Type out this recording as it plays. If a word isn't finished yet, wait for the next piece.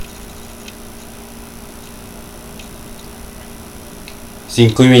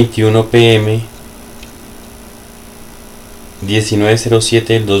5:21 p.m.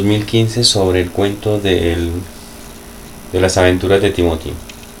 1907 del 2015, sobre el cuento de las aventuras de Timotin.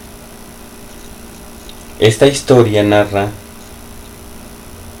 Esta historia narra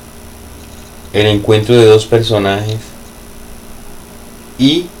el encuentro de dos personajes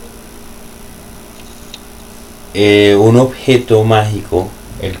y un objeto mágico,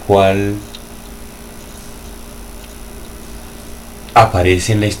 el cual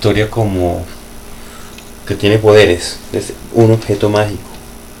aparece en la historia como que tiene poderes. Es un objeto mágico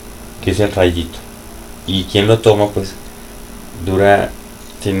que es el Rayito, y quien lo toma pues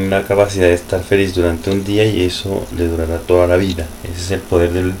tiene la capacidad de estar feliz durante un día, y eso le durará toda la vida. Ese es el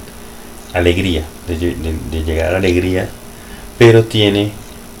poder de Alegria, de llegar a la alegría, pero tiene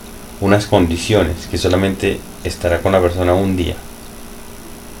unas condiciones, que solamente estará con la persona un día,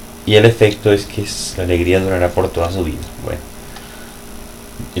 y el efecto es que la alegría durará por toda su vida. Bueno,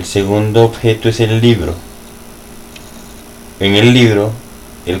 el segundo objeto es el libro. En el libro,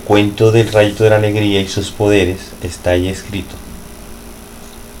 el cuento del Rayito de la Alegría y sus poderes está ahí escrito,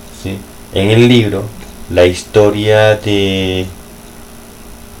 ¿sí? En el libro, la historia de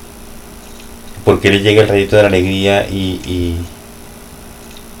por qué le llega el Rayito de la Alegría y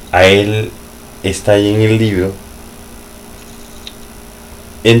a él está ahí en el libro.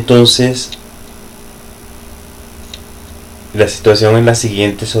 Entonces, la situación es la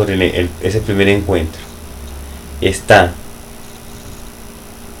siguiente sobre ese primer encuentro. Está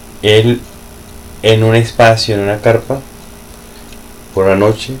él en un espacio, en una carpa, por la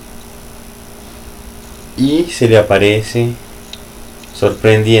noche, y se le aparece,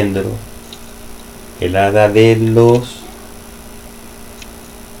 sorprendiéndolo, el hada de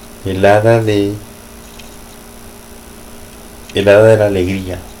la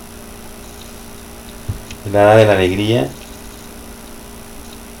alegría. El hada de la alegría.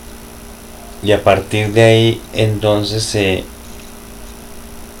 Y a partir de ahí entonces se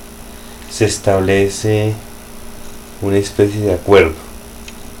establece una especie de acuerdo.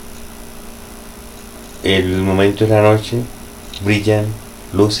 El momento de la noche, brillan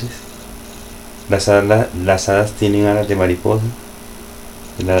luces, las hadas tienen alas de mariposa,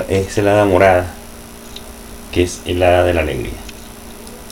 es el hada morada, que es el hada de la alegría.